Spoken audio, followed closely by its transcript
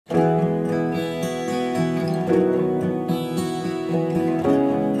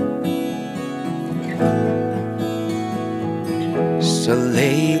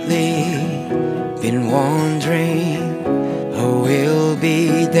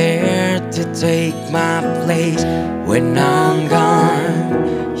take my place when I'm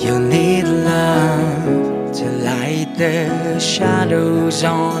gone. You'll need love to light the shadows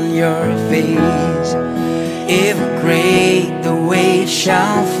on your face. If great the wave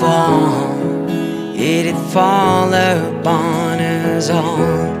shall fall, it'd fall upon us all.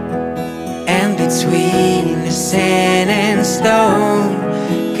 And between the sand and stone,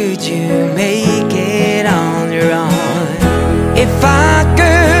 could you make it on your own? If I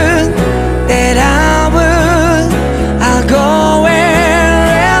could, that I would. I'll go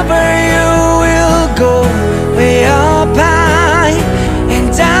wherever you will go, way up high and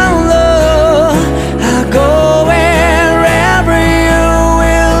down low. I'll go wherever you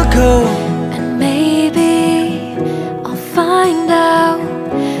will go. And maybe I'll find out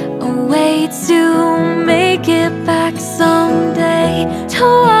a way to make it back someday, to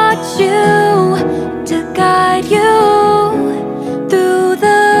watch you, to guide you through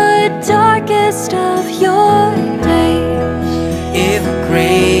the darkest of your days. If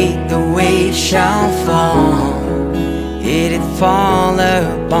great the wave shall fall, it'd fall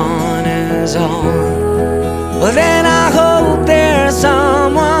upon us all. Well, then I hope there's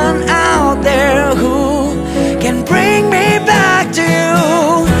someone out there who can bring me back to you.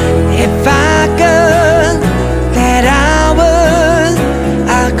 If I could, that I would.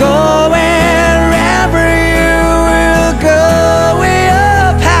 I'll go wherever you will go, way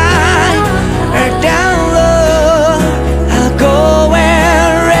up high or down low. I'll go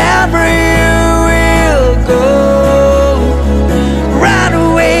wherever you will go. Run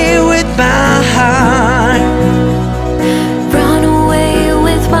away with my heart, Run away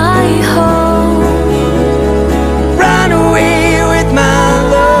with my hope, run away with my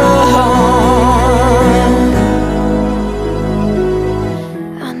love.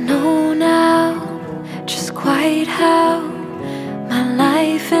 I know now just quite how my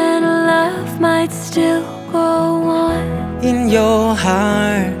life and love might still go on. In your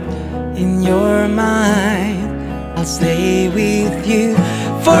heart, in your mind, I'll stay with you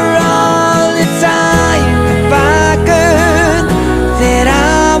forever.